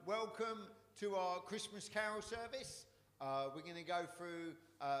welcome to our Christmas Carol service. We're going to go through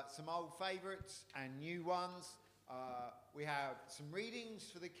some old favourites and new ones. We have some readings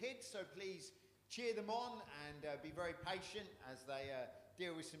for the kids, so please cheer them on and be very patient as they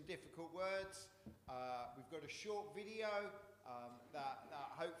deal with some difficult words. We've got a short video that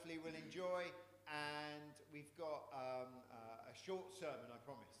hopefully we'll enjoy, and we've got a short sermon, I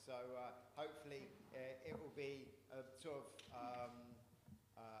promise. So hopefully it will be a sort of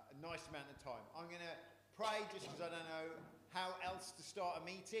a nice amount of time. I'm going to pray just because I don't know how else to start a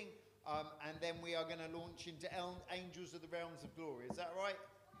meeting, and then we are going to launch into Angels of the Realms of Glory. Is that right?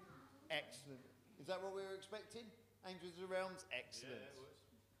 Excellent. Is that what we were expecting? Angels of the Realms? Excellent. Yeah, it was.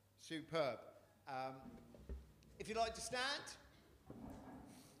 Superb. If you'd like to stand,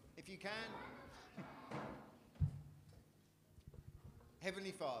 if you can.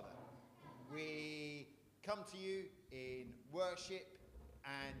 Heavenly Father, we come to you in worship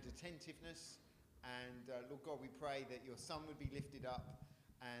and attentiveness, and Lord God, we pray that your Son would be lifted up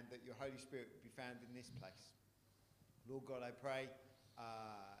and that your Holy Spirit would be found in this place. Lord God, I pray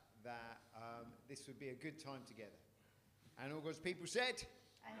that this would be a good time together. And all God's people said,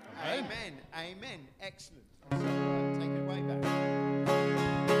 Amen. Amen. Amen. Excellent. So take it way back.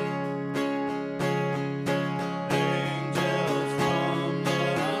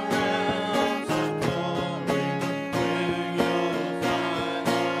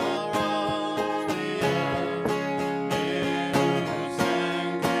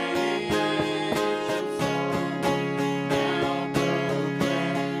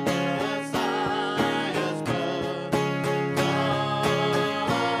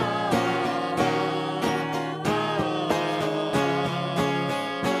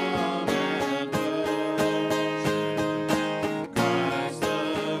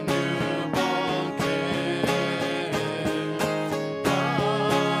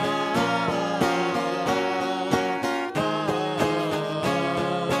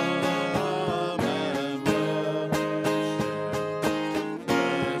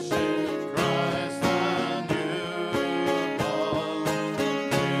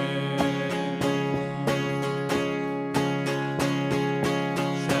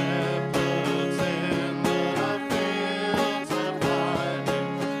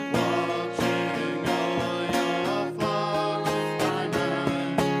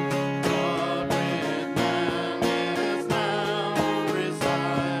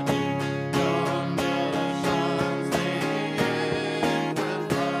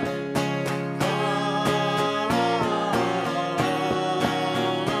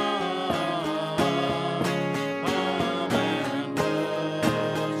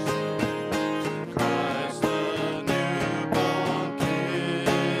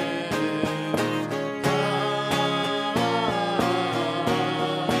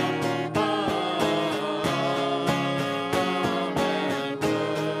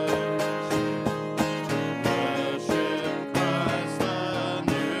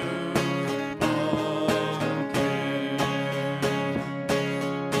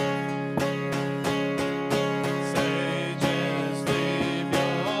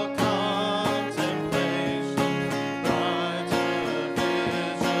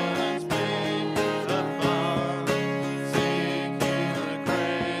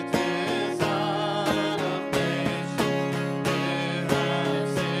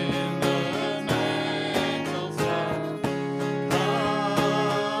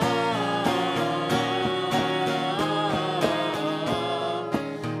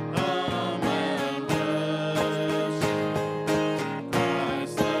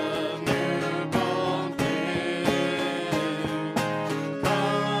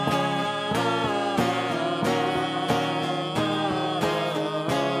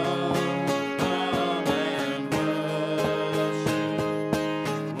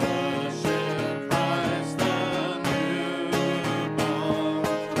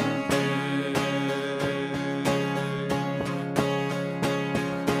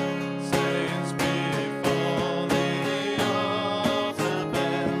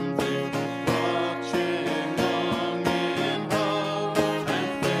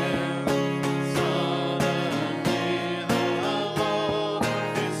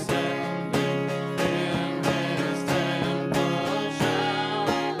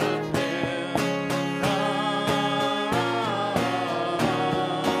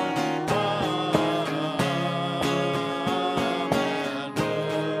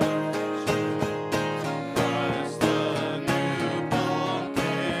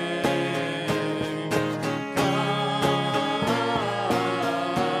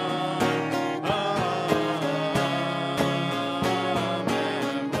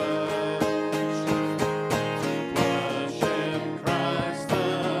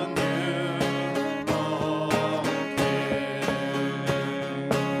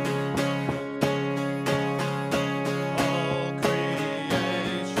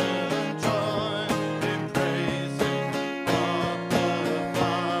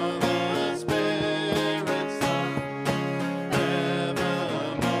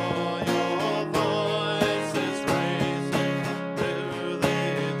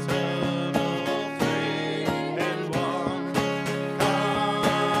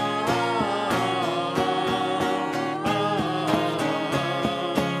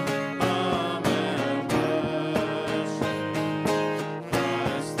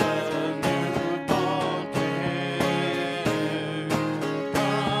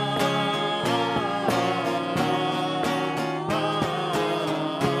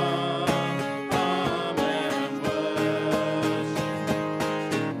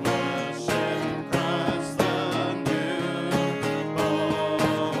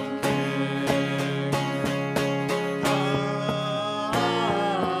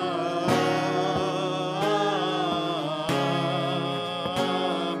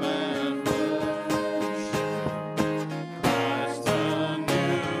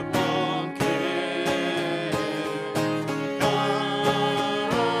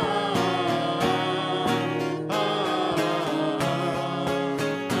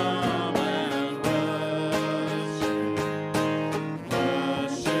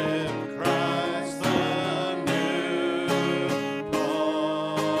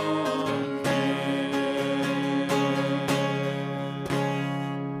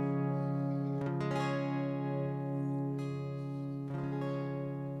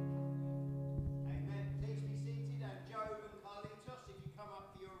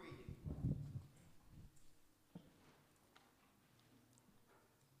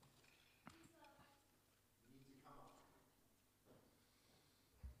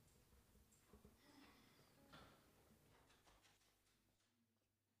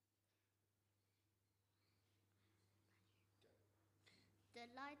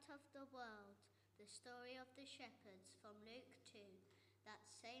 light of the world, the story of the shepherds from Luke 2. That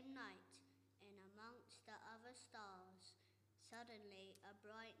same night, in amongst the other stars, suddenly a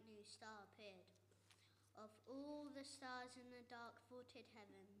bright new star appeared. Of all the stars in the dark vaulted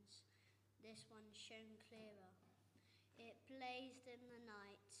heavens, this one shone clearer. It blazed in the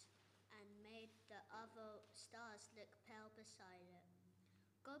night and made the other stars look pale beside it.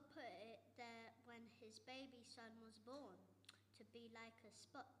 God put it there when his baby son was born, to be like a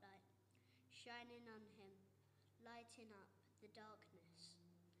spotlight, shining on him, lighting up the darkness,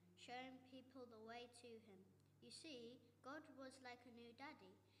 showing people the way to him. You see, God was like a new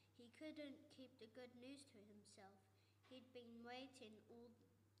daddy. He couldn't keep the good news to himself. He'd been waiting all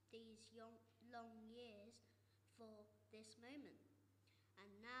these long years for this moment, and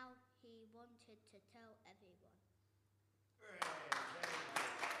now he wanted to tell everyone.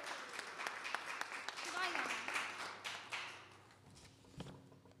 Should I go?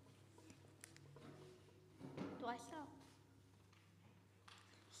 Do I start?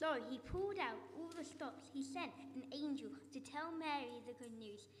 So he pulled out all the stops. He sent an angel to tell Mary the good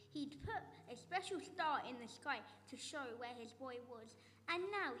news. He'd put a special star in the sky to show where his boy was. And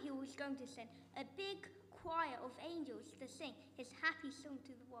now he was going to send a big choir of angels to sing his happy song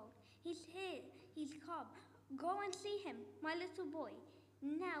to the world. He's here. He's come. Go and see him, my little boy.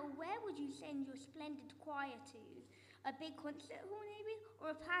 Now, where would you send your splendid choir to? A big concert hall, maybe?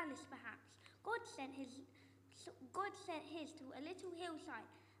 Or a palace, perhaps? God sent his to a little hillside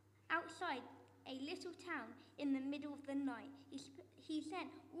outside a little town in the middle of the night. He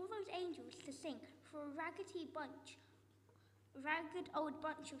sent all those angels to sing for a ragged old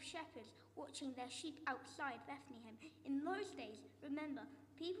bunch of shepherds watching their sheep outside Bethlehem. In those days, remember,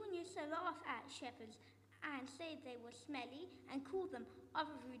 people used to laugh at shepherds and say they were smelly and call them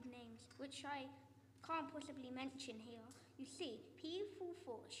other rude names, which I can't possibly mention here. You see, people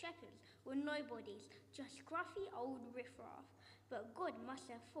thought shepherds were nobodies, just scruffy old riffraff. But God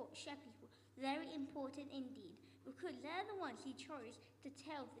must have thought shepherds were very important indeed, because they're the ones he chose to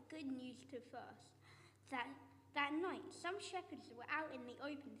tell the good news to first. That night, some shepherds were out in the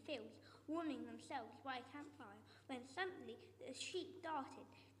open fields, warming themselves by a campfire, when suddenly the sheep darted.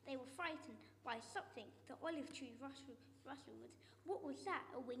 They were frightened by something. The olive tree rustled. What was that,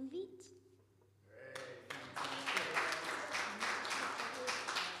 a winged beast?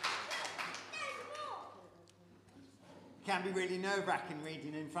 It can be really nerve-wracking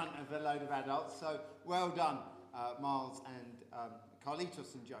reading in front of a load of adults, so well done, Miles and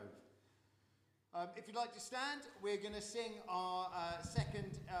Carlitos and Jove. If you'd like to stand, we're going to sing our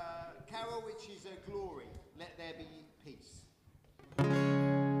second carol, which is Glory, Let There Be Peace.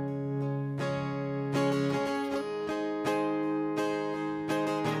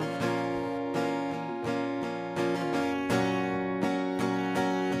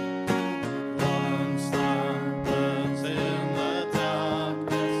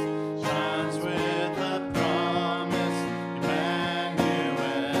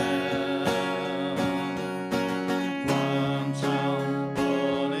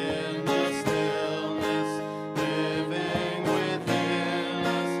 Living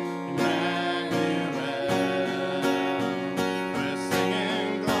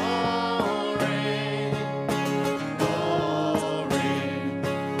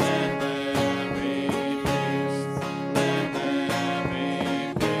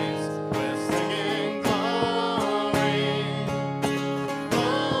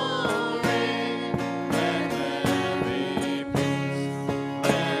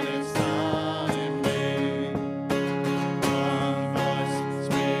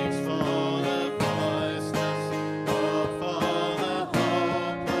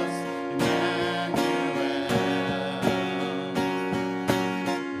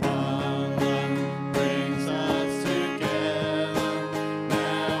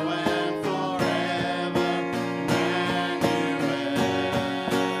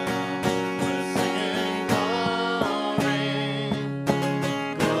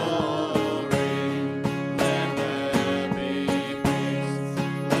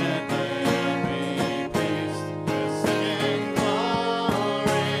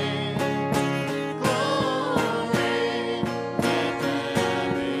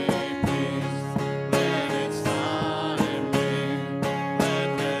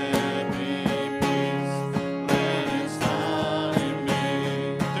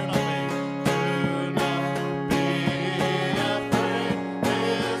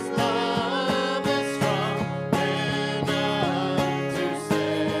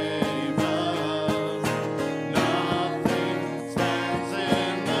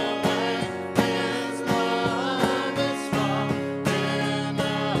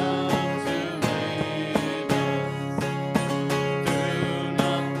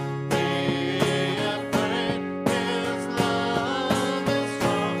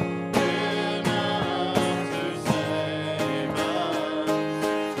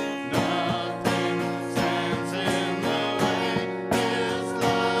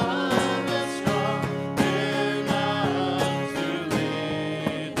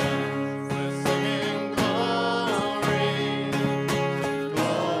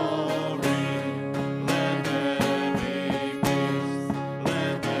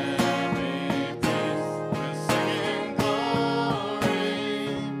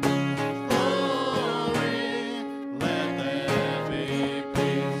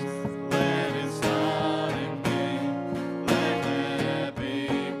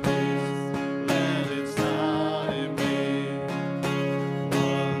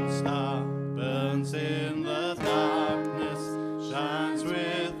shines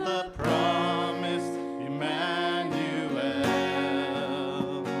with the promise, Emmanuel.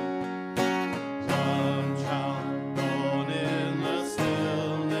 One child born in the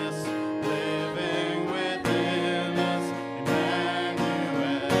stillness, living within us,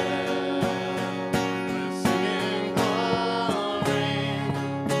 Emmanuel. We're singing glory,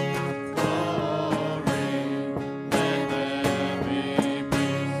 glory. Let there be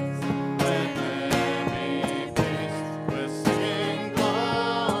peace, let there be peace. We're singing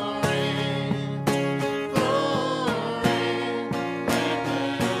glory, glory. Let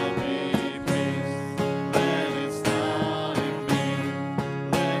there be peace. Let it start in me.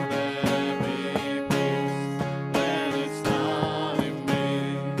 Let there be peace. Let it start in me.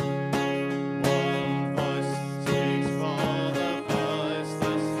 One voice speaks for the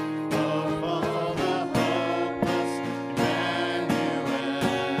voiceless, hope for the hopeless, Emmanuel.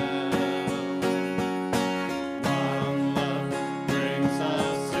 One love brings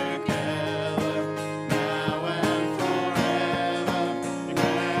us together, now and forever,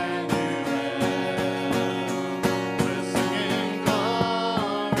 Emmanuel. We're singing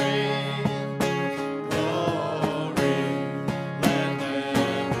glory, glory. Let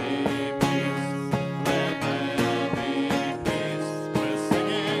there be peace, let there be peace. We're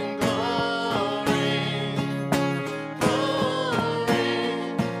singing glory, glory.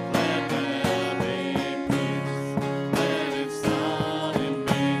 Let there be peace, let it start in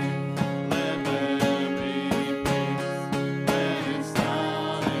me. Let there be peace, let it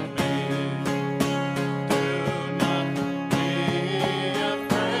start in me. Do not be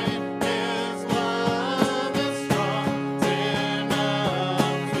afraid, His love is strong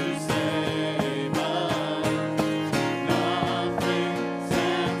enough to save us. Nothing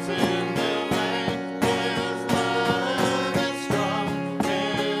stands in the way, His love is strong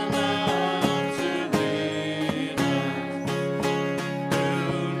enough to lead us. Do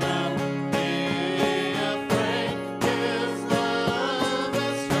not be afraid, His love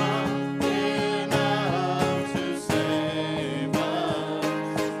is strong enough to save us.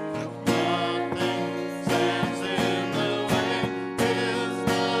 Nothing stands in the way, His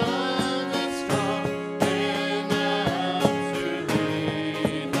love is strong enough to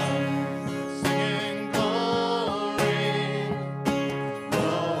lead us. Singing glory,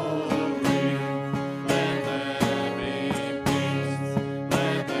 glory. Let there be peace,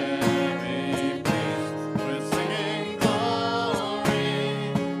 let there be peace. We're singing glory,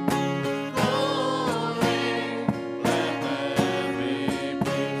 glory. Let there be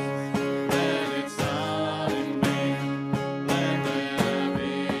peace, let it start in me. Let there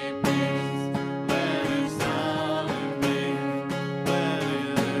be peace, let it start in me. Let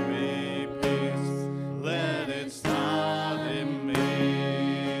it be peace, let it start in me.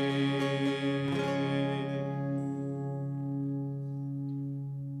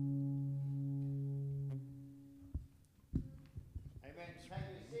 Amen. Take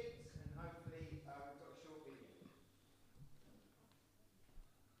your seats and hopefully we've got a short video.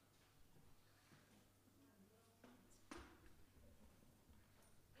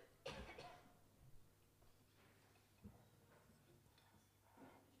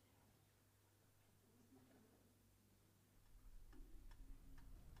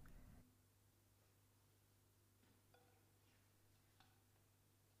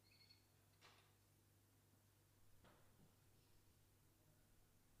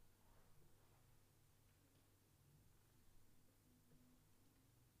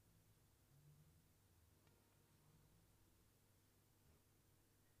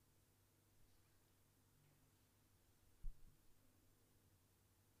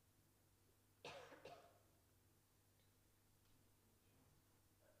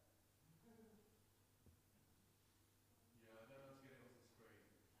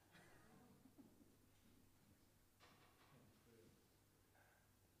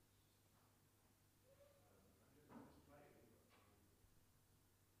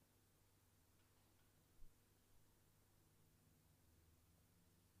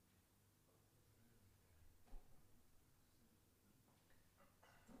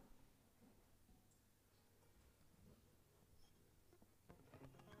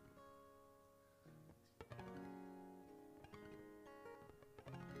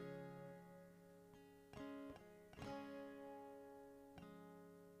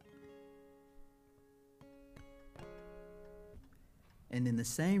 And in the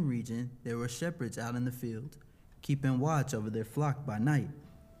same region there were shepherds out in the field, keeping watch over their flock by night.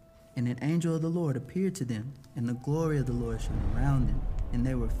 And an angel of the Lord appeared to them, and the glory of the Lord shone around them, and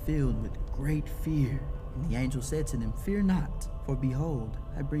they were filled with great fear. And the angel said to them, "Fear not, for behold,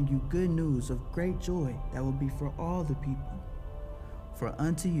 I bring you good news of great joy that will be for all the people. For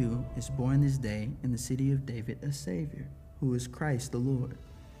unto you is born this day in the city of David a Savior, who is Christ the Lord.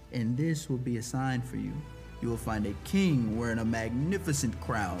 And this will be a sign for you. You will find a king wearing a magnificent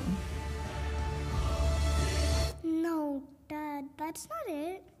crown. No, Dad, that's not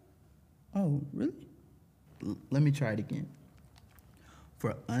it. Oh, really? Let me try it again.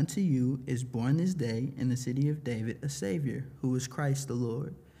 For unto you is born this day in the city of David a Savior, who is Christ the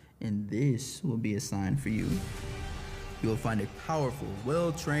Lord. And this will be a sign for you. You will find a powerful,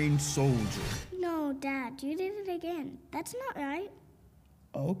 well-trained soldier. No, Dad, you did it again. That's not right.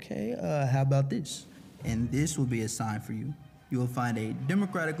 Okay, how about this? And this will be a sign for you. You will find a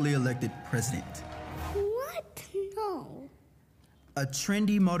democratically elected president. What? No. A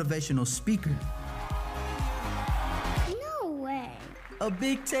trendy motivational speaker. No way. A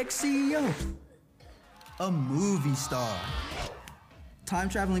big tech CEO. A movie star.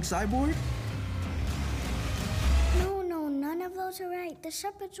 Time-traveling cyborg? No, none of those are right. The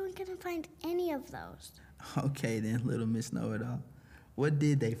shepherds weren't going to find any of those. Okay then, little Miss Know-It-All. What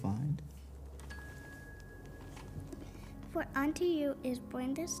did they find? For unto you is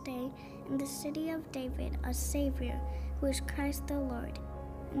born this day in the city of David a Savior, who is Christ the Lord.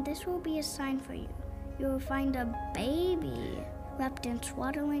 And this will be a sign for you. You will find a baby wrapped in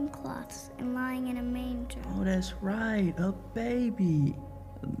swaddling cloths and lying in a manger. Oh, that's right, a baby.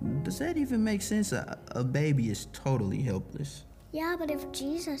 Does that even make sense? A baby is totally helpless. Yeah, but if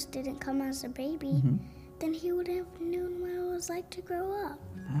Jesus didn't come as a baby, then he would have known what it was like to grow up.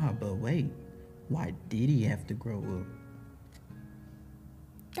 Ah, but wait. Why did he have to grow up?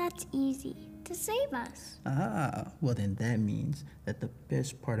 That's easy. To save us. Ah, well then that means that the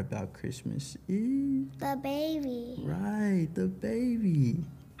best part about Christmas is... The baby. Right, the baby.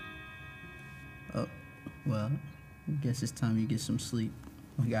 Oh, well, I guess it's time you get some sleep.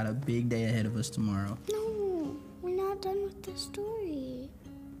 We got a big day ahead of us tomorrow. No, we're not done with the story.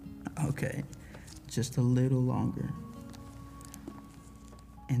 Okay, just a little longer.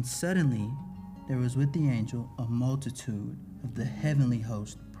 And suddenly, there was with the angel a multitude of the heavenly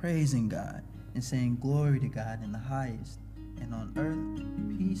host praising God and saying glory to God in the highest, and on earth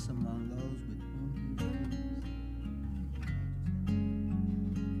peace among those with whom he is pleased.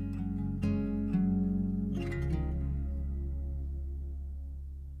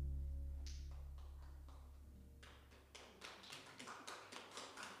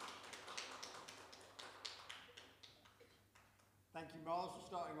 Thank you, Miles, for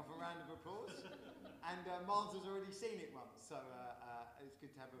starting off a round of applause. And Miles has already seen it once, so it's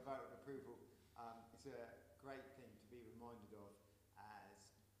good to have a vote of approval. It's a great thing to be reminded of as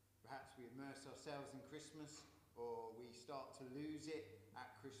perhaps we immerse ourselves in Christmas or we start to lose it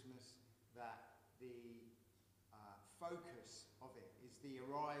at Christmas, that the focus of it is the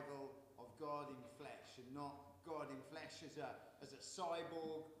arrival of God in flesh, and not God in flesh as a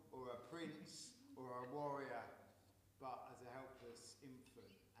cyborg or a prince or a warrior, but as a helpless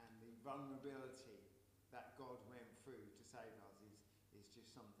infant. And the vulnerability that God went through to save us is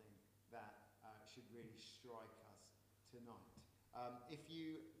just something that should really strike us tonight. If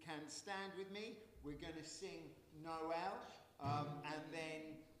you can stand with me, we're going to sing Noel, and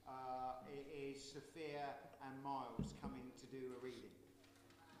then it is Sophia and Miles coming to do a reading.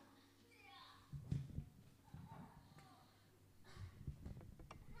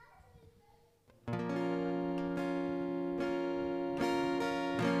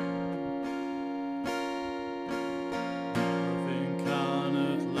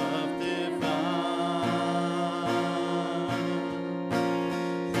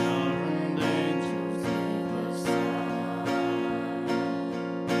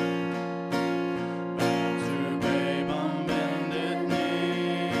 Babe on bended knee.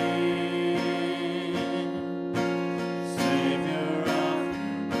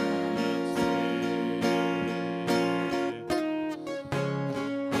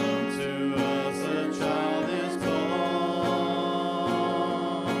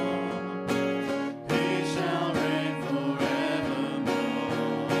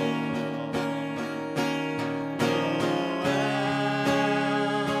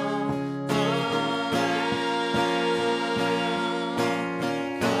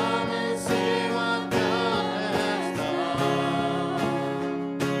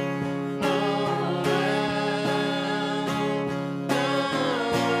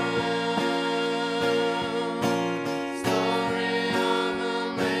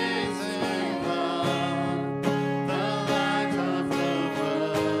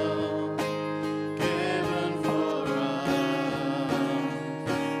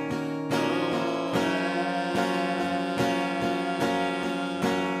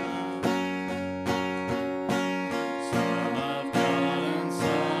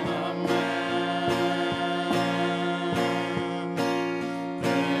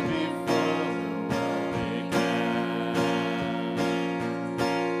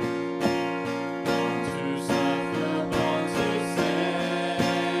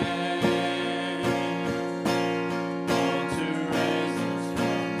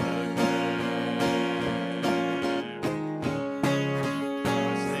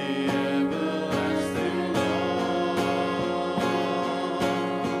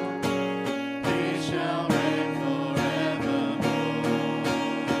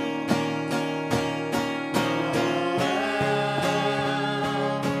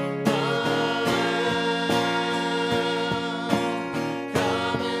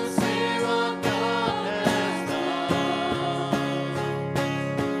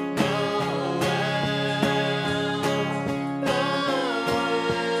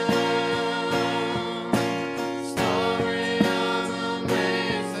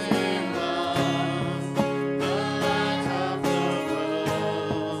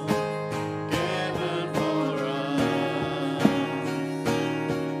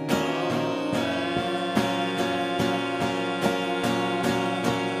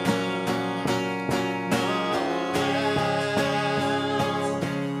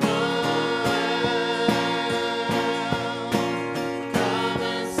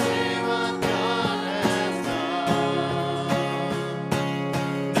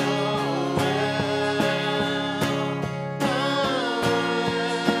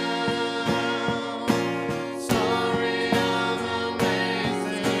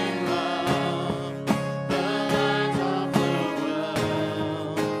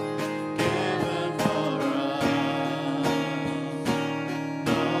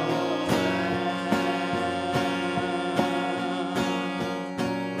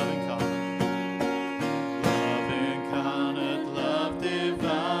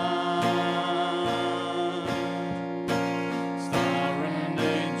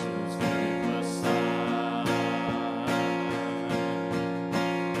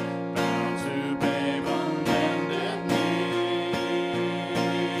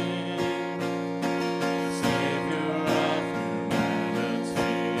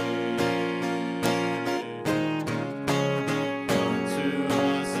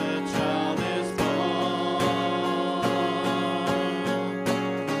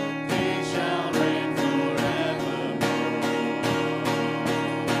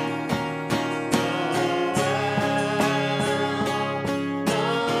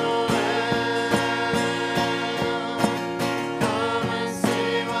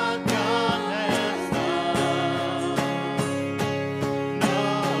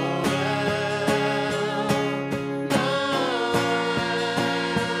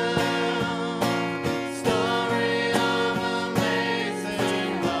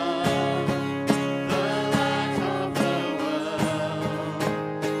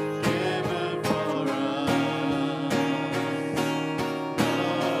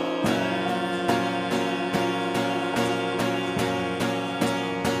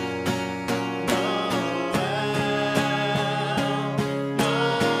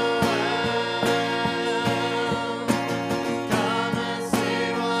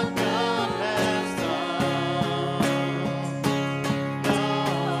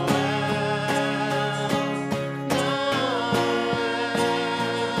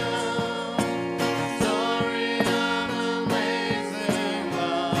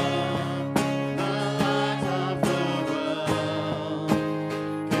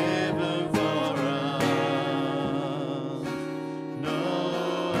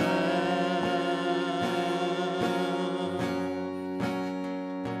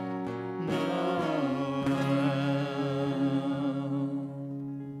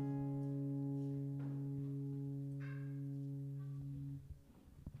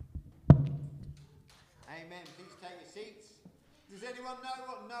 anyone know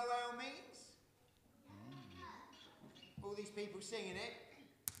what Noel means? All these people singing it.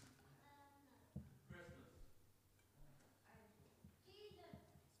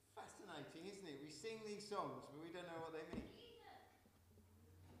 Fascinating, isn't it? We sing these songs, but we don't know what they mean.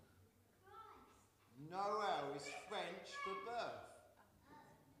 Noel is French for birth.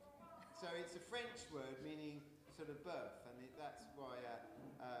 So it's a French word meaning sort of birth, and that's why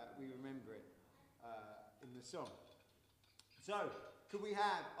we remember it in the song. So, could we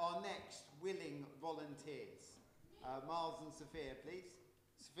have our next willing volunteers? Miles and Sophia, please.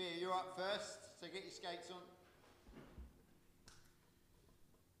 Sophia, you're up first, so get your skates on.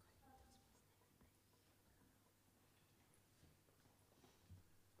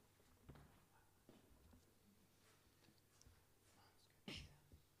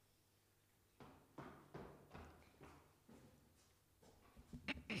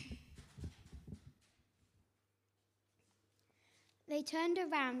 They turned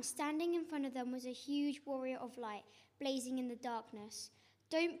around. Standing in front of them was a huge warrior of light, blazing in the darkness.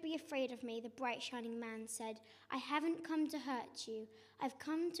 "Don't be afraid of me," the bright shining man said. "I haven't come to hurt you. I've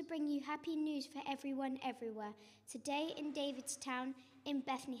come to bring you happy news for everyone everywhere. Today in David's town, in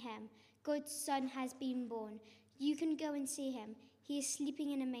Bethlehem, God's son has been born. You can go and see him. He is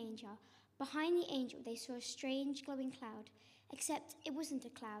sleeping in a manger." Behind the angel, they saw a strange glowing cloud. Except it wasn't a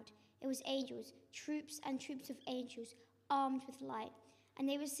cloud. It was angels, troops and troops of angels, armed with light, and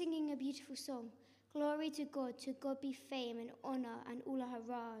they were singing a beautiful song. "Glory to God be fame and honor and all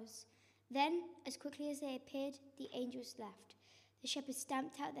hurrahs." Then, as quickly as they appeared, the angels left. The shepherds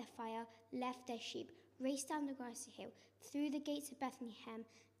stamped out their fire, left their sheep, raced down the grassy hill, through the gates of Bethlehem,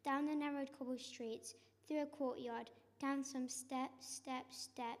 down the narrowed cobbled streets, through a courtyard, down some steps,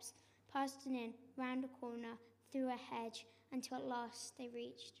 past an inn, round a corner, through a hedge, until at last they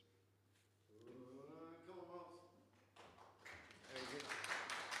reached.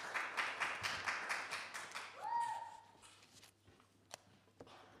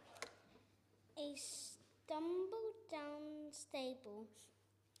 They stumbled down stable.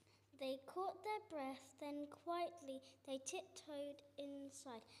 They caught their breath, then quietly they tiptoed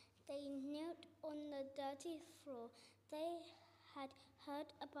inside. They knelt on the dirty floor. They had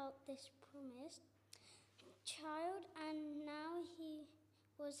heard about this promised child, and now he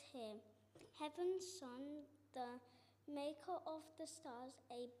was here. Heaven's son, the maker of the stars,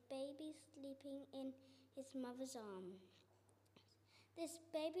 a baby sleeping in his mother's arms. This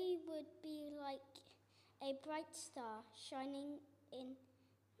baby would be like a bright star shining in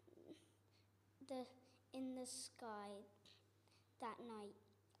the sky that night,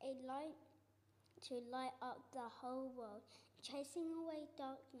 a light to light up the whole world, chasing away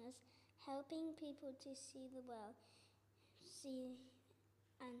darkness, helping people to see the world,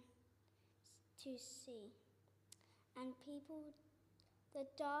 and people, the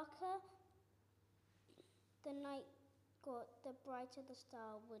darker the night got, the brighter the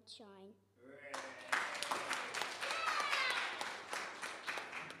star would shine.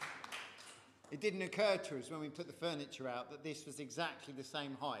 It didn't occur to us when we put the furniture out that this was exactly the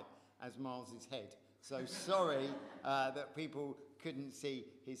same height as Miles's head. So sorry that people couldn't see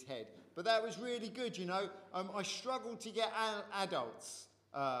his head. But that was really good, you know. I struggled to get adults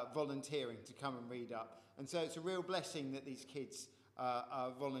volunteering to come and read up. And so it's a real blessing that these kids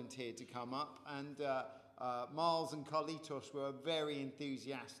volunteered to come up. And Miles and Carlitos were very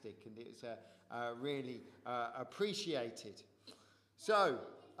enthusiastic, and it was really appreciated. So,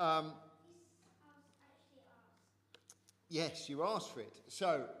 yes, you asked for it.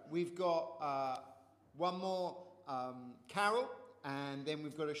 So we've got one more carol, and then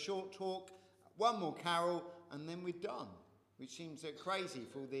we've got a short talk, one more carol, and then we're done, which seems crazy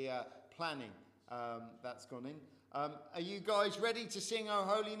for the planning that's gone in. Are you guys ready to sing O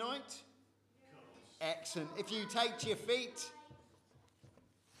Holy Night? Excellent. If you take to your feet.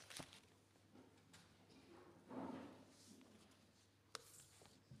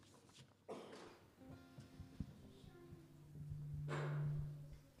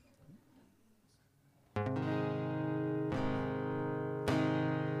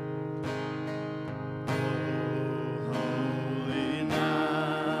 Holy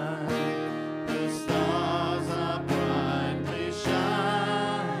night, the stars are brightly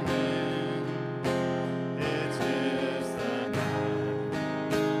shining. It is the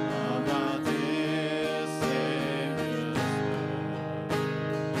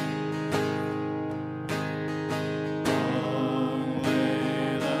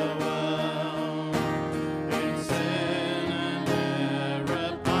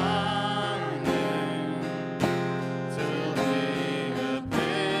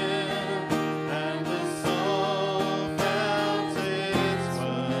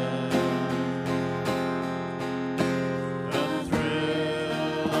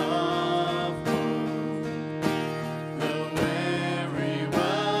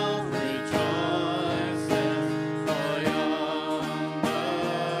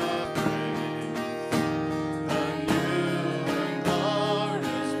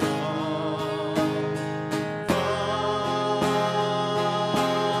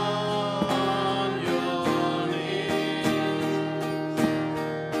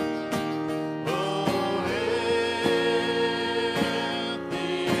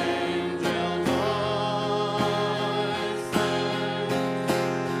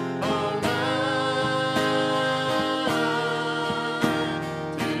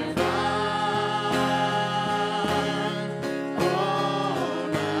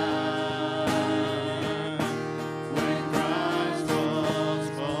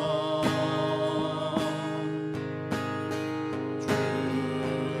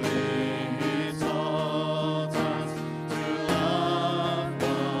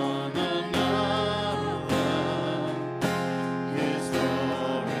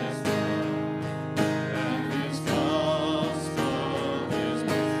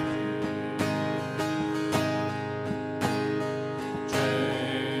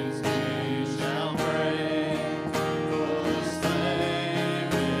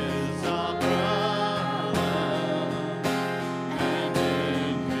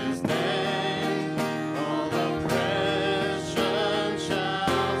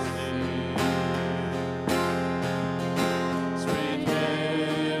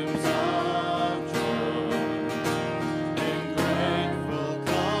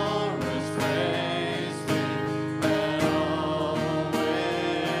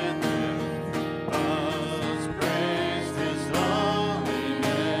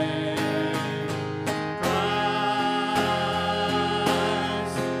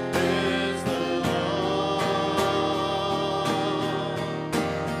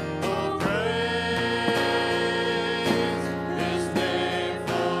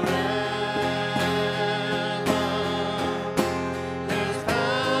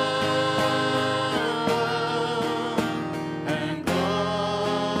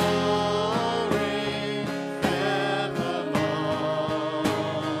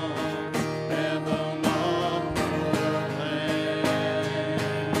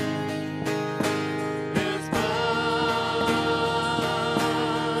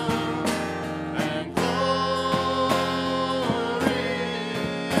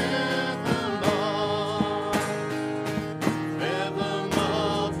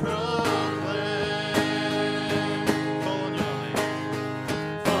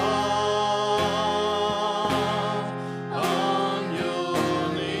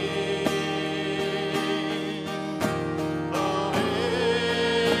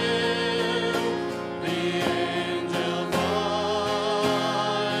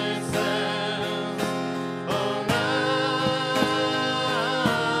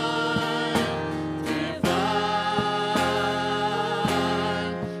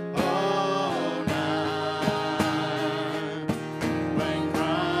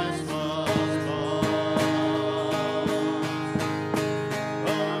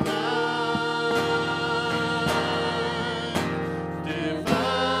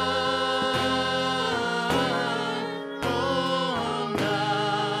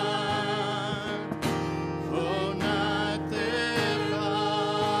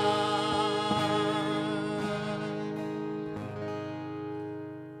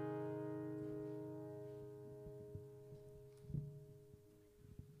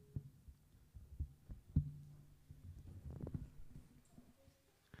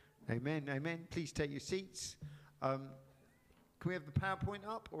Amen, amen. Please take your seats. Can we have the PowerPoint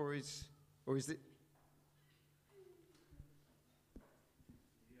up, or is it?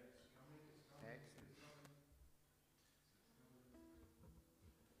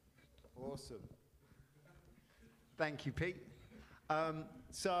 Awesome. Thank you, Pete.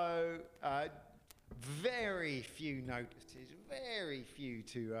 Very few notices, very few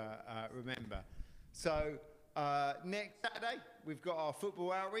to remember. So next Saturday, we've got our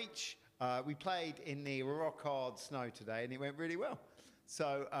football outreach. We played in the rock-hard snow today, and it went really well.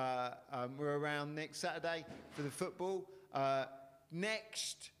 So we're around next Saturday for the football.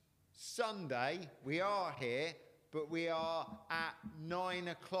 Next Sunday, we are here, but we are at 9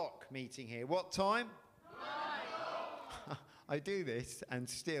 o'clock meeting here. What time? 9 o'clock. I do this, and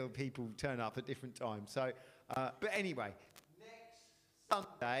still people turn up at different times. So, but anyway, next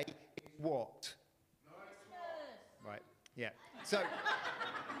Sunday is what? Right, yeah. So,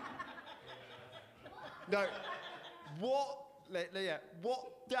 no,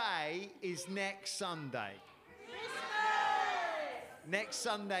 what day is next Sunday? Next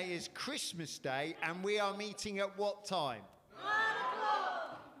Sunday is Christmas Day, and we are meeting at what time? 9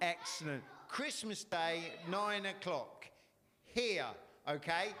 o'clock. Excellent. Christmas Day, 9 o'clock. Here,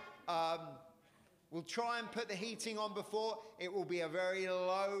 okay? We'll try and put the heating on before. It will be a very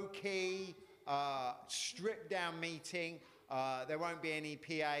low-key, stripped-down meeting. There won't be any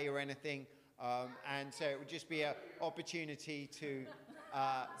PA or anything. And so it will just be an opportunity to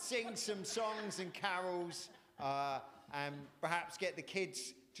sing some songs and carols, and perhaps get the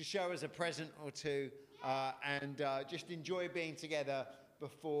kids to show us a present or two, and just enjoy being together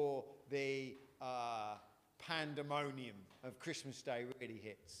before the pandemonium of Christmas Day really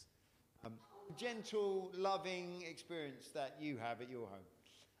hits. Gentle, loving experience that you have at your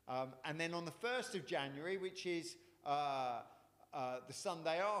home. And then on the 1st of January, which is the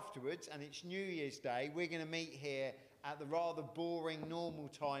Sunday afterwards, and it's New Year's Day, we're going to meet here at the rather boring normal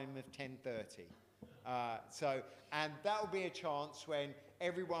time of 10:30. And that will be a chance when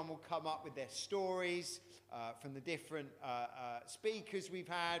everyone will come up with their stories from the different speakers we've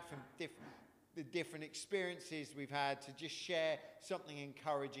had, from the different experiences we've had, to just share something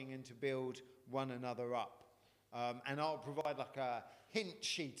encouraging and to build one another up. And I'll provide like a hint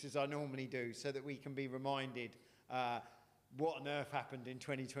sheet, as I normally do, so that we can be reminded what on earth happened in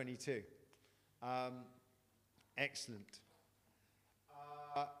 2022. Excellent.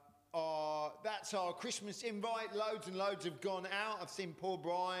 That's our Christmas invite. Loads and loads have gone out. I've seen Paul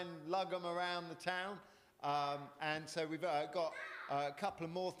Bryan lug them around the town. And so we've got a couple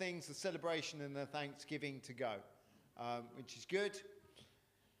of more things, the celebration and the Thanksgiving to go, which is good.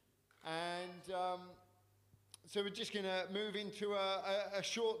 And so we're just going to move into a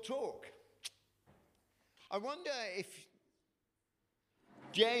short talk. I wonder if,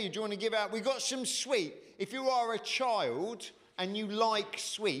 Jay, do you want to give out? We've got some sweet. If you are a child and you like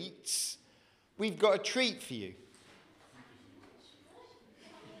sweets, we've got a treat for you.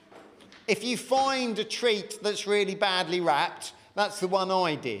 If you find a treat that's really badly wrapped, that's the one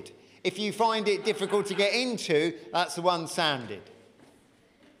I did. If you find it difficult to get into, that's the one Sam did.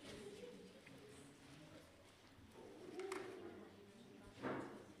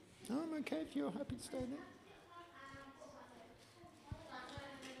 No, I'm okay if you're happy to stay there.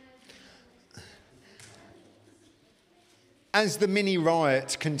 As the mini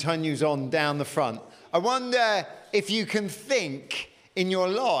riot continues on down the front, I wonder if you can think in your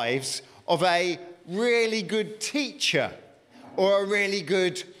lives of a really good teacher or a really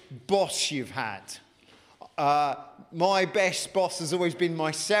good boss you've had. My best boss has always been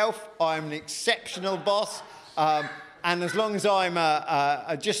myself. I'm an exceptional boss. And as long as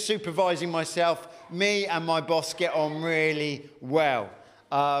I'm just supervising myself, me and my boss get on really well.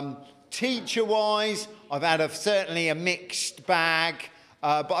 Teacher-wise, I've had certainly a mixed bag,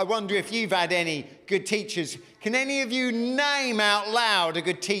 but I wonder if you've had any good teachers. Can any of you name out loud a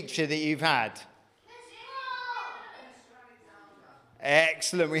good teacher that you've had?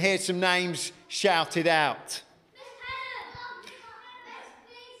 Excellent. We hear some names shouted out.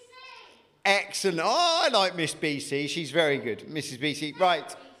 Excellent. Oh, I like Miss BC. She's very good, Mrs. BC.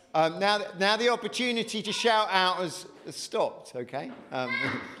 Right. Now the opportunity to shout out has stopped, okay?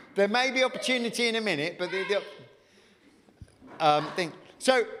 There may be opportunity in a minute, but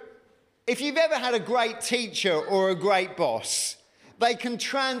so if you've ever had a great teacher or a great boss, they can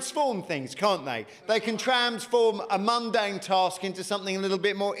transform things, can't they? They can transform a mundane task into something a little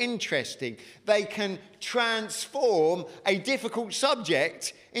bit more interesting. They can transform a difficult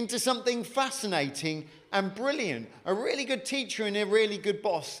subject into something fascinating and brilliant. A really good teacher and a really good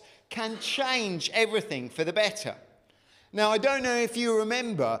boss can change everything for the better. Now, I don't know if you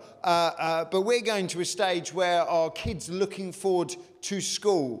remember, but we're going to a stage where our kids are looking forward to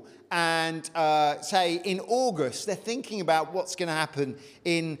school. And say in August, they're thinking about what's going to happen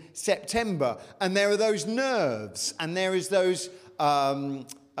in September. And there are those nerves and there is those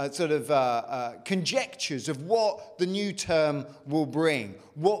conjectures of what the new term will bring.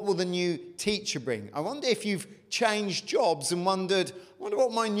 What will the new teacher bring? I wonder if you've changed jobs and wondered, I wonder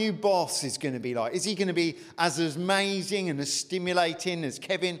what my new boss is going to be like. Is he going to be as amazing and as stimulating as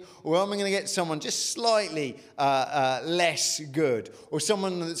Kevin? Or am I going to get someone just slightly less good? Or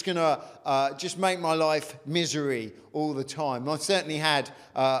someone that's going to just make my life misery all the time? I've certainly had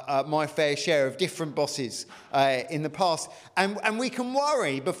my fair share of different bosses in the past. And we can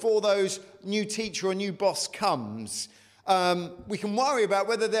worry before those new teacher or new boss comes. We can worry about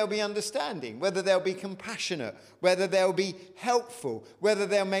whether they'll be understanding, whether they'll be compassionate, whether they'll be helpful, whether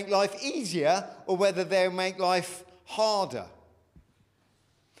they'll make life easier or whether they'll make life harder.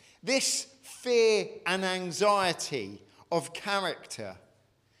 This fear and anxiety of character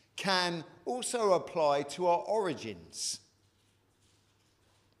can also apply to our origins.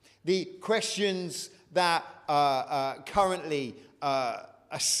 The questions that currently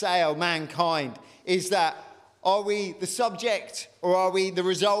assail mankind is that, are we the subject or are we the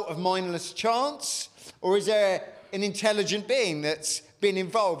result of mindless chance? Or is there an intelligent being that's been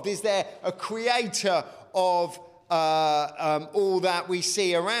involved? Is there a creator of all that we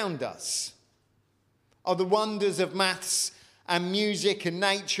see around us? Are the wonders of maths and music and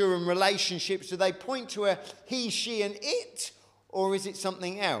nature and relationships, do they point to a he, she and it? Or is it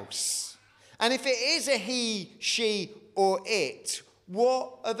something else? And if it is a he, she or it,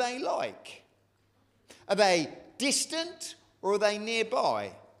 what are they like? Are they distant or are they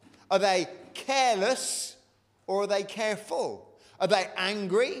nearby? Are they careless or are they careful? Are they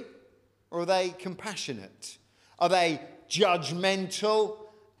angry or are they compassionate? Are they judgmental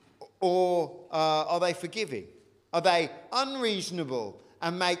or are they forgiving? Are they unreasonable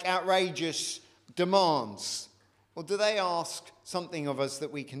and make outrageous demands? Or do they ask something of us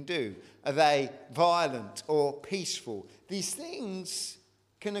that we can do? Are they violent or peaceful? These things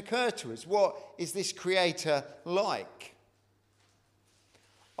can occur to us. What is this creator like?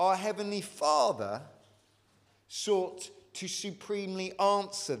 Our Heavenly Father sought to supremely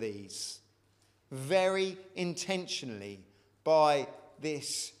answer these very intentionally by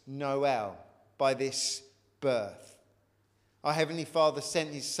this Noel, by this birth. Our Heavenly Father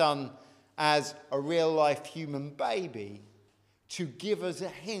sent his Son as a real-life human baby to give us a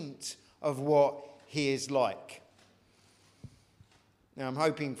hint of what he is like. Now, I'm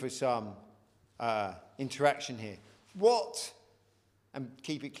hoping for some interaction here. And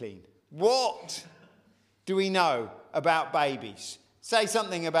keep it clean, what do we know about babies? Say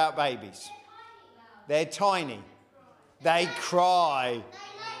something about babies. They're tiny. They cry.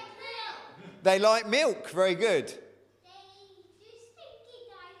 They like milk. Very good.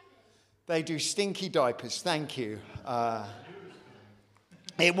 They do stinky diapers. Thank you.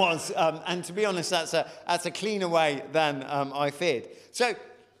 It was, and to be honest, that's a cleaner way than I feared. So,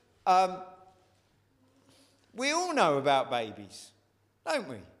 we all know about babies, don't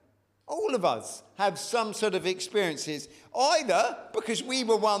we? All of us have some sort of experiences, either because we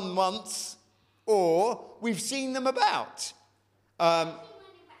were one once, or we've seen them about.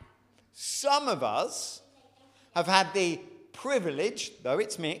 Some of us have had the privilege, though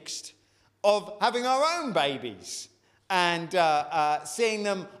it's mixed, of having our own babies and seeing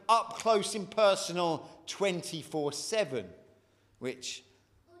them up close and personal 24/7, which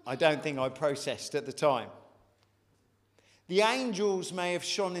I don't think I processed at the time. The angels may have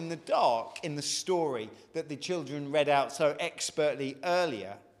shone in the dark in the story that the children read out so expertly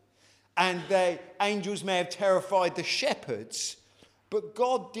earlier, and the angels may have terrified the shepherds, but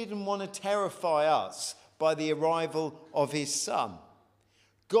God didn't want to terrify us by the arrival of his Son.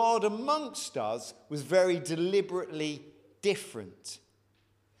 God amongst us was very deliberately different.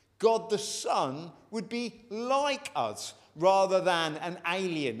 God the Son would be like us rather than an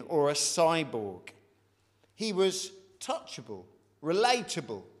alien or a cyborg. He was touchable,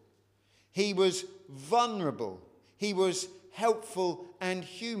 relatable. He was vulnerable. He was helpful and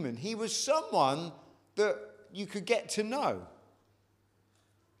human. He was someone that you could get to know.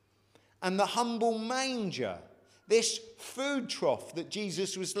 And the humble manger, this food trough that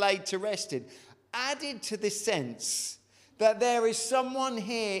Jesus was laid to rest in, added to the sense that there is someone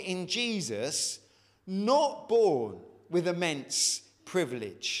here in Jesus not born with immense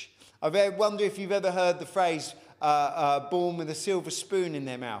privilege. I wonder if you've ever heard the phrase, born with a silver spoon in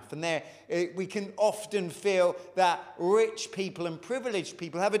their mouth. And we can often feel that rich people and privileged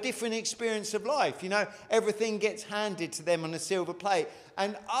people have a different experience of life. You know, everything gets handed to them on a silver plate.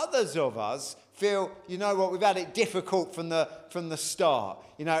 And others of us feel, you know what, we've had it difficult from the start.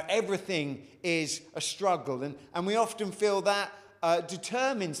 You know, everything is a struggle. And we often feel that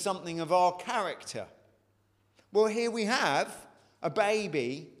determines something of our character. Well, here we have a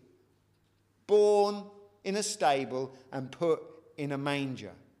baby born in a stable and put in a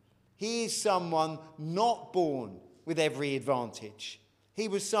manger. He is someone not born with every advantage. He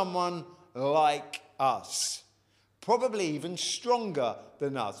was someone like us, probably even stronger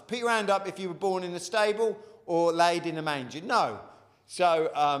than us. Put your hand up if you were born in a stable or laid in a manger. No. So,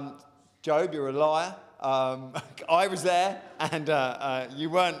 Job, you're a liar. I was there, and you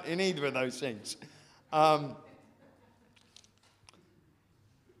weren't in either of those things.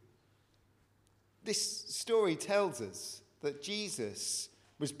 This story tells us that Jesus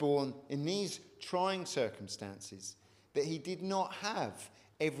was born in these trying circumstances, that he did not have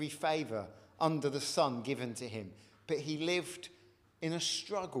every favour under the sun given to him, but he lived in a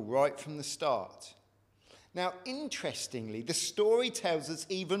struggle right from the start. Now, interestingly, the story tells us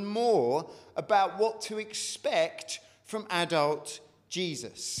even more about what to expect from adult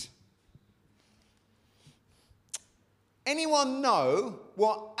Jesus. Anyone know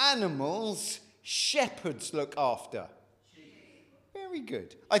what animals shepherds look after? Very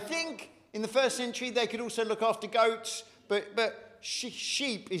good. I think in the first century they could also look after goats, but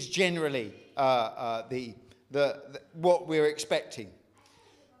sheep is generally what we're expecting.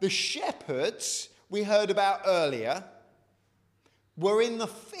 The shepherds we heard about earlier were in the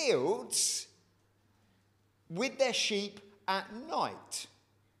fields with their sheep at night.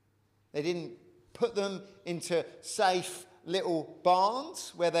 They didn't put them into safe little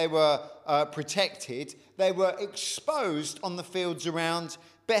barns where they were protected. They were exposed on the fields around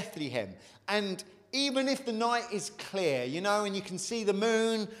Bethlehem. And even if the night is clear, you know, and you can see the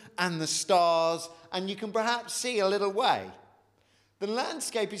moon and the stars, and you can perhaps see a little way, the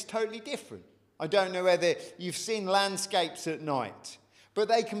landscape is totally different. I don't know whether you've seen landscapes at night, but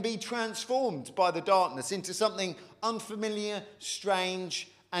they can be transformed by the darkness into something unfamiliar, strange,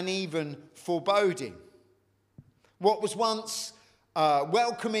 and even foreboding. What was once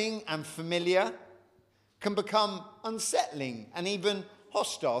welcoming and familiar can become unsettling and even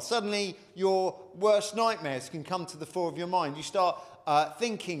hostile. Suddenly, your worst nightmares can come to the fore of your mind. You start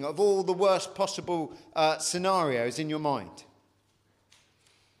thinking of all the worst possible scenarios in your mind.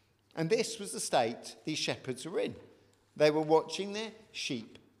 And this was the state these shepherds were in. They were watching their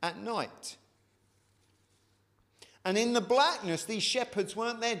sheep at night. And in the blackness, these shepherds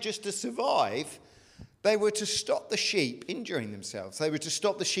weren't there just to survive. They were to stop the sheep injuring themselves. They were to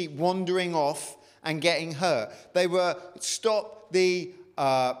stop the sheep wandering off and getting hurt. They were to stop the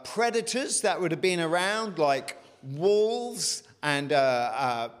predators that would have been around, like wolves and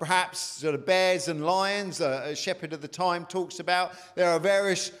perhaps sort of bears and lions. A shepherd of the time talks about there are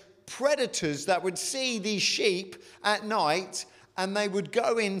various predators that would see these sheep at night and they would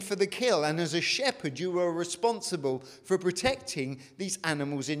go in for the kill. And as a shepherd, you were responsible for protecting these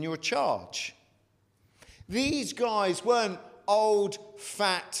animals in your charge. These guys weren't old,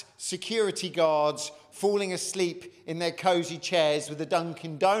 fat security guards falling asleep in their cosy chairs with a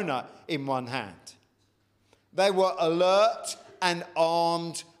Dunkin' Donut in one hand. They were alert and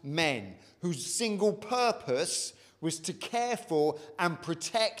armed men whose single purpose was to care for and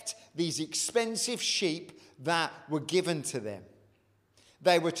protect these expensive sheep that were given to them.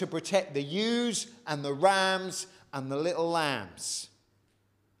 They were to protect the ewes and the rams and the little lambs.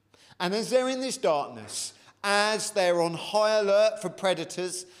 And as they're in this darkness, as they're on high alert for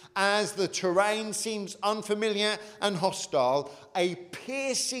predators, as the terrain seems unfamiliar and hostile, a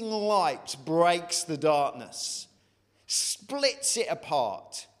piercing light breaks the darkness, splits it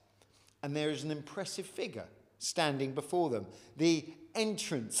apart, and there is an impressive figure standing before them. The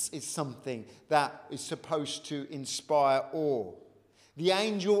entrance is something that is supposed to inspire awe. The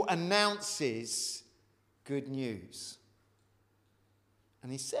angel announces good news.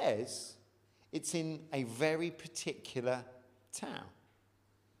 And he says it's in a very particular town.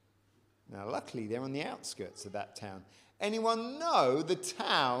 Now, luckily, they're on the outskirts of that town. Anyone know the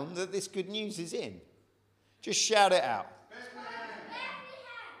town that this good news is in? Just shout it out.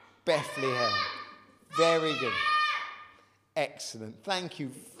 Bethlehem. Very good. Excellent. Thank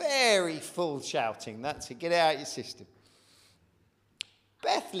you. Very full shouting. That's it. Get it out of your system.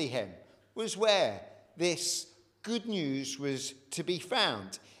 Bethlehem was where this good news was to be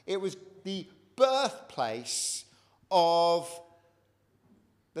found. It was the birthplace of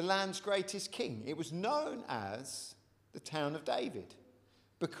the land's greatest king. It was known as the town of David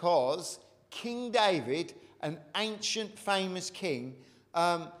because King David, an ancient famous king,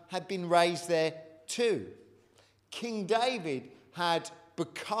 had been raised there too. King David had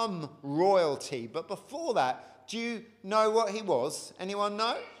become royalty, but before that, do you know what he was? Anyone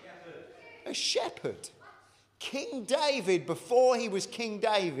know? Shepherd. A shepherd. King David, before he was King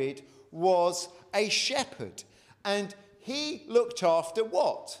David, was a shepherd. And he looked after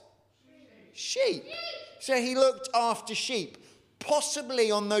what? Sheep. So he looked after sheep.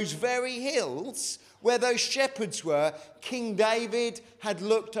 Possibly on those very hills where those shepherds were, King David had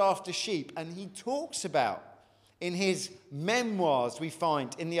looked after sheep. And he talks about, in his memoirs we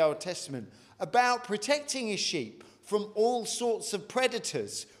find in the Old Testament, about protecting his sheep from all sorts of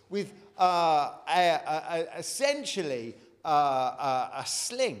predators with essentially a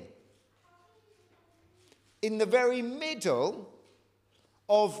sling. In the very middle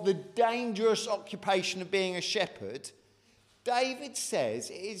of the dangerous occupation of being a shepherd, David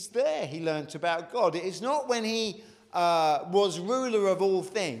says it is there he learnt about God. It is not when he was ruler of all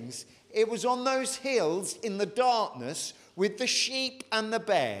things. It was on those hills in the darkness with the sheep and the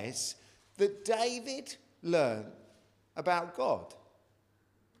bears that David learned about God.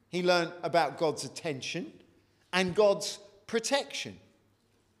 He learned about God's attention and God's protection.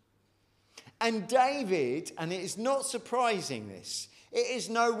 And David, and it is not surprising this, it is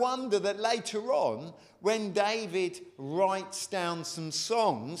no wonder that later on, when David writes down some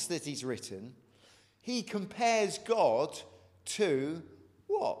songs that he's written, he compares God to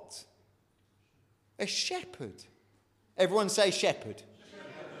what? A shepherd. Everyone say shepherd.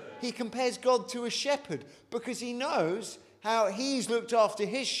 He compares God to a shepherd because he knows how he's looked after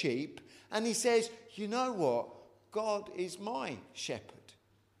his sheep, and he says, you know what? God is my shepherd.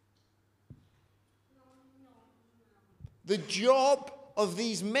 The job of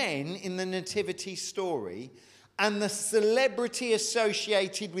these men in the nativity story and the celebrity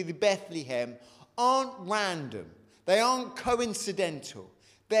associated with Bethlehem aren't random. They aren't coincidental.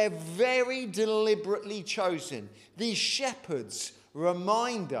 They're very deliberately chosen. These shepherds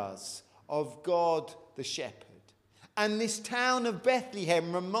remind us of God the shepherd. And this town of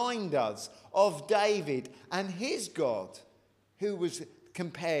Bethlehem reminds us of David and his God, who was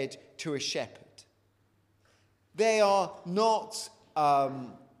compared to a shepherd. They are not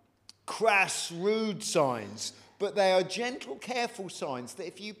crass, rude signs, but they are gentle, careful signs that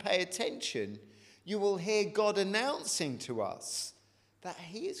if you pay attention, you will hear God announcing to us that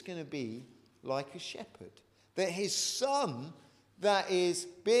he is going to be like a shepherd, that his son that is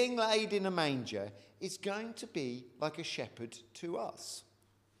being laid in a manger is going to be like a shepherd to us.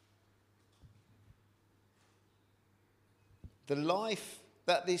 The life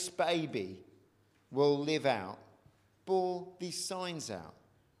that this baby will live out bore these signs out.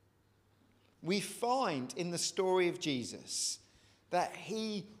 We find in the story of Jesus that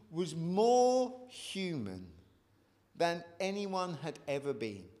he was more human than anyone had ever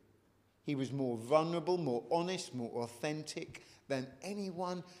been. He was more vulnerable, more honest, more authentic than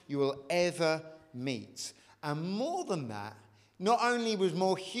anyone you will ever meet. And more than that, not only was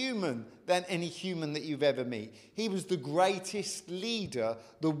more human than any human that you've ever met, he was the greatest leader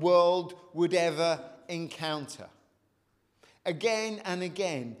the world would ever encounter. Again and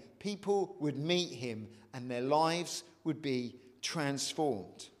again, people would meet him and their lives would be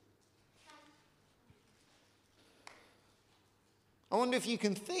transformed. I wonder if you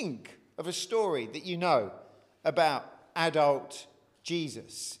can think of a story that you know about adult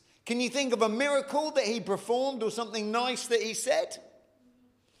Jesus. Can you think of a miracle that he performed or something nice that he said?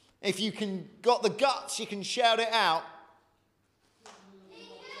 If you can got the guts, you can shout it out.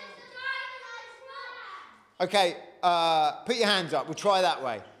 Okay, put your hands up. We'll try that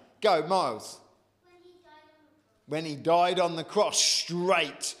way. Go, Miles. When he died on the cross,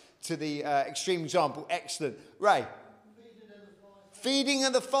 straight to the extreme example. Excellent. Ray. Feeding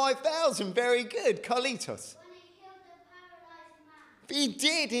of the 5,000. Very good. Carlitos. When he killed the paralyzed man. He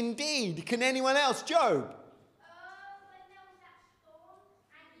did indeed. Can anyone else? Job. When there was that storm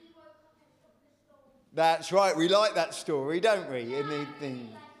and he woke up and stopped the storm. That's right. We like that story, don't we? In the thing.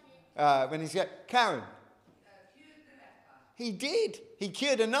 When he's Karen. He did. He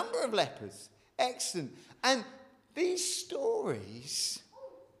cured a number of lepers. Excellent. And these stories.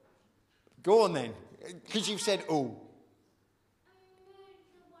 Go on then, because you've said all. The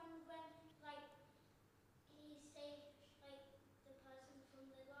one when, he saved, the person from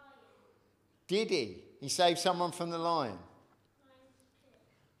the lion. Did he? He saved someone from the lion.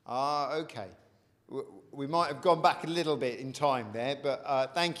 Ah, okay. We might have gone back a little bit in time there,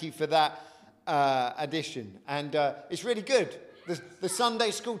 but thank you for that addition. And it's really good the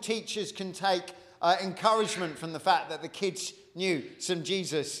Sunday school teachers can take encouragement from the fact that the kids knew some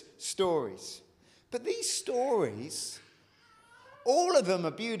Jesus stories. But these stories, all of them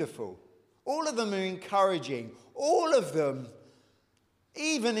are beautiful. All of them are encouraging. All of them,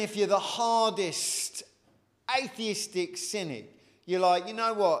 even if you're the hardest atheistic cynic, you're like, you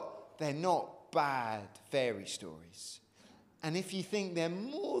know what? They're not bad fairy stories. And if you think they're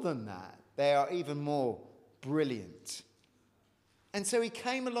more than that, they are even more brilliant. And so he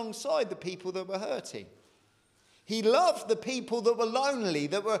came alongside the people that were hurting. He loved the people that were lonely,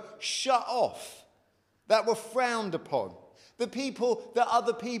 that were shut off, that were frowned upon, the people that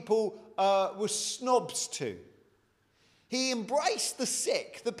other people were snobs to. He embraced the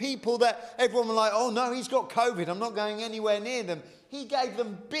sick, the people that everyone was like, oh no, he's got COVID, I'm not going anywhere near them. He gave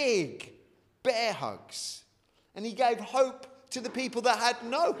them big bear hugs. And he gave hope to the people that had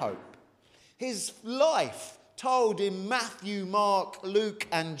no hope. His life, told in Matthew, Mark, Luke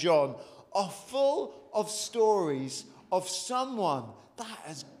and John, are full of stories of someone that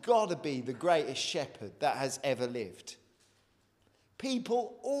has got to be the greatest shepherd that has ever lived.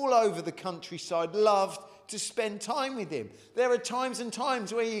 People all over the countryside loved to spend time with him. There are times and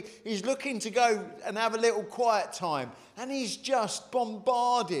times where he's looking to go and have a little quiet time, and he's just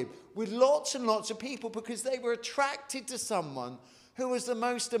bombarded with lots and lots of people because they were attracted to someone who was the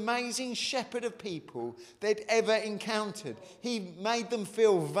most amazing shepherd of people they'd ever encountered. He made them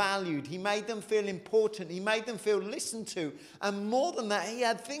feel valued. He made them feel important. He made them feel listened to. And more than that, he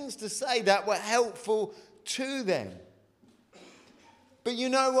had things to say that were helpful to them. But you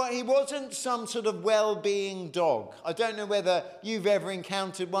know what? He wasn't some sort of well-being dog. I don't know whether you've ever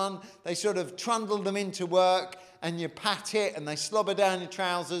encountered one. They sort of trundle them into work and you pat it and they slobber down your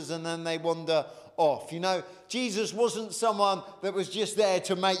trousers and then they wander off. You know, Jesus wasn't someone that was just there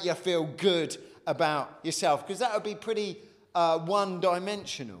to make you feel good about yourself, because that would be pretty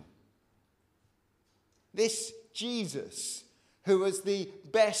one-dimensional. This Jesus, who was the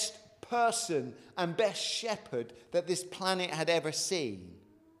best person and best shepherd that this planet had ever seen,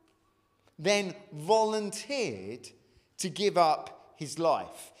 then volunteered to give up his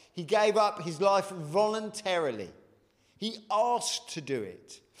life. He gave up his life voluntarily. He asked to do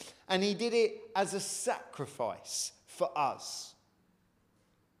it. And he did it as a sacrifice for us.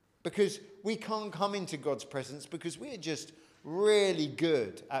 Because we can't come into God's presence because we're just really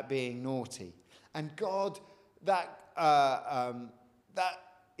good at being naughty. And God, that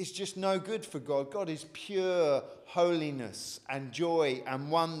is just no good for God. God is pure holiness and joy and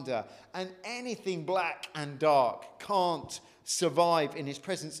wonder. And anything black and dark can't survive in his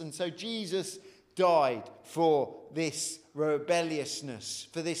presence. And so Jesus died for this rebelliousness,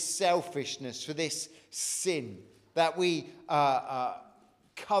 for this selfishness, for this sin that we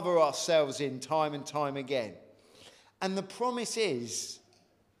cover ourselves in time and time again. And the promise is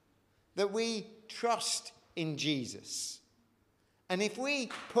that we trust in Jesus. And if we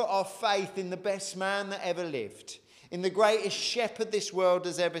put our faith in the best man that ever lived, in the greatest shepherd this world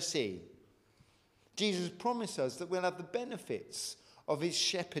has ever seen, Jesus promised us that we'll have the benefits of his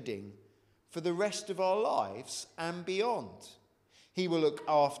shepherding for the rest of our lives and beyond. He will look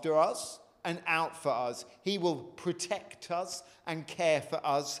after us and out for us. He will protect us and care for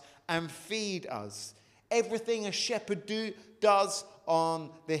us and feed us. Everything a shepherd does on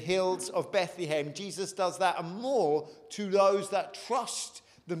the hills of Bethlehem, Jesus does that and more to those that trust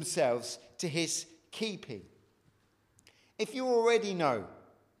themselves to his keeping. If you already know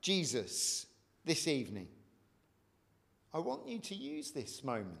Jesus this evening, I want you to use this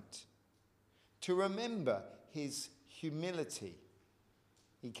moment to remember his humility.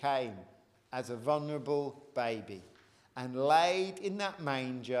 He came as a vulnerable baby and laid in that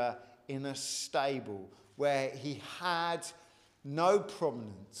manger in a stable where he had no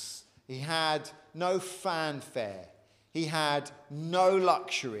prominence, he had no fanfare, he had no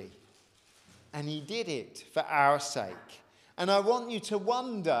luxury. And he did it for our sake. And I want you to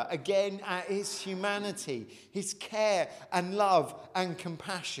wonder again at his humanity, his care and love and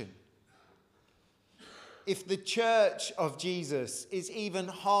compassion. If the church of Jesus is even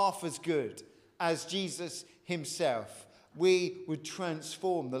half as good as Jesus himself, we would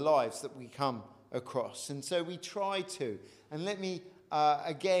transform the lives that we come across. And so we try to. And let me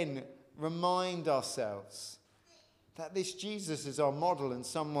again remind ourselves that this Jesus is our model and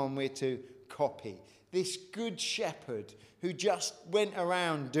someone we're to copy. This good shepherd who just went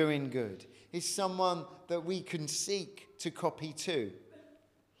around doing good is someone that we can seek to copy too.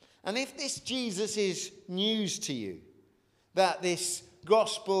 And if this Jesus is news to you, that this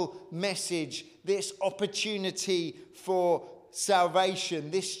gospel message, this opportunity for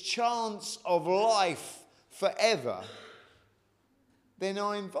salvation, this chance of life forever, then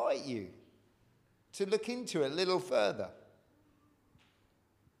I invite you to look into it a little further.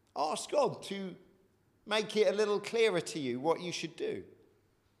 Ask God to make it a little clearer to you what you should do.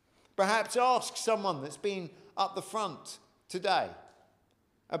 Perhaps ask someone that's been up the front today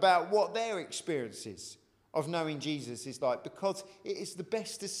about what their experiences of knowing Jesus is like, because it is the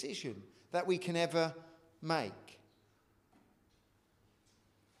best decision that we can ever make.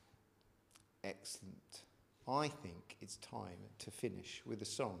 Excellent. I think it's time to finish with a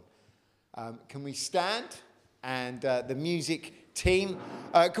song. Can we stand? And the music team,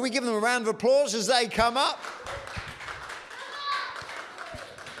 can we give them a round of applause as they come up?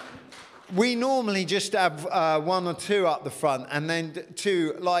 We normally just have one or two up the front, and then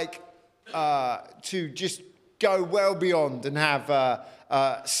to just go well beyond and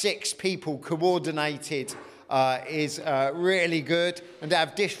have 6 people coordinated is really good, and to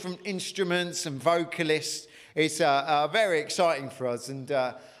have different instruments and vocalists. It's very exciting for us, and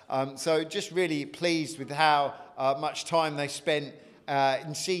so just really pleased with how much time they spent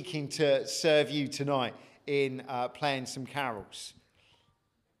in seeking to serve you tonight in playing some carols.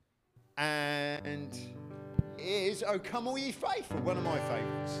 And it is "O Come All Ye Faithful," one of my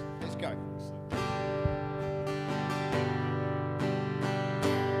favourites. Let's go. Come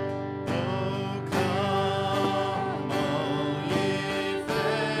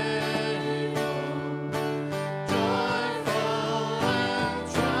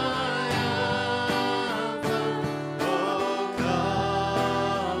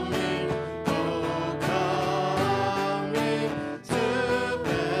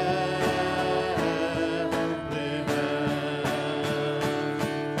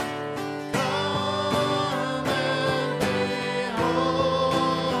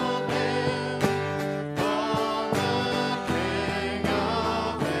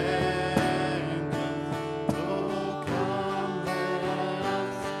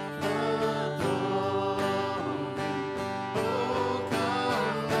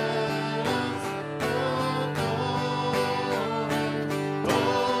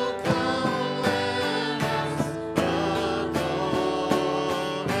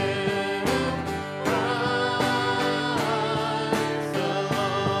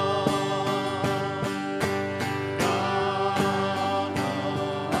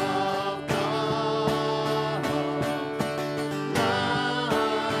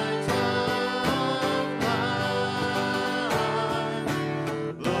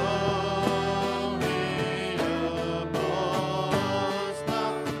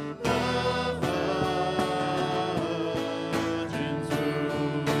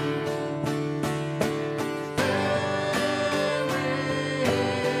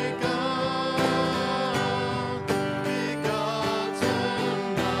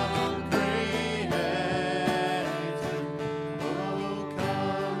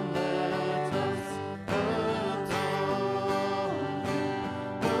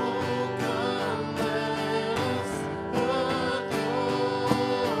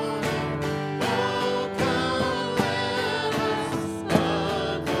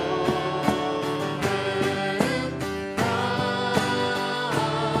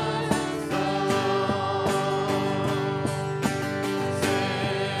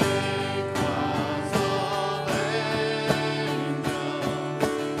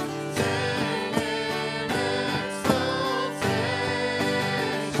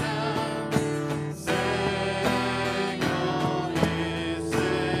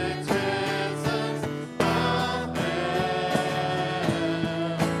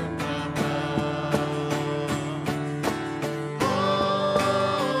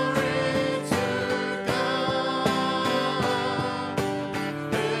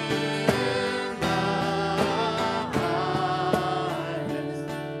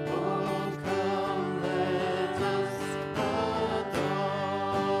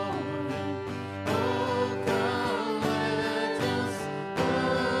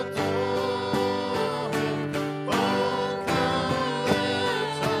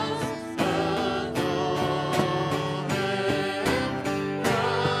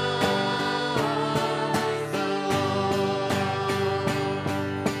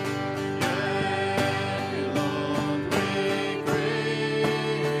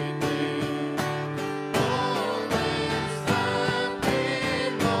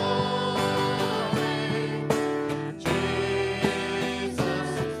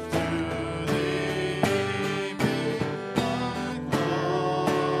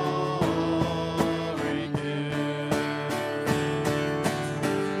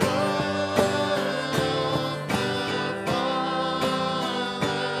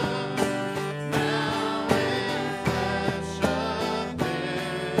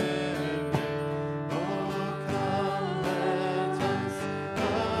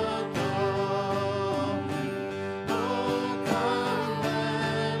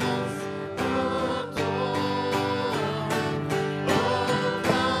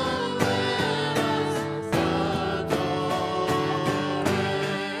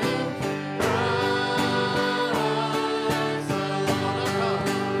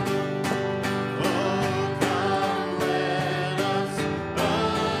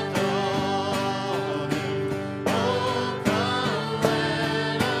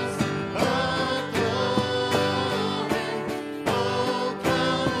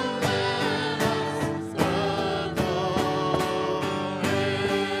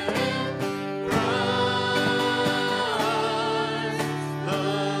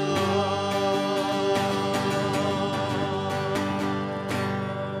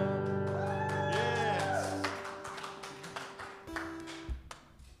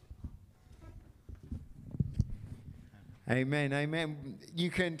Amen, amen. You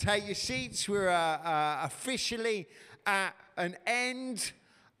can take your seats. We're officially at an end.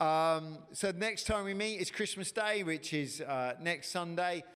 So next time we meet is Christmas Day, which is next Sunday.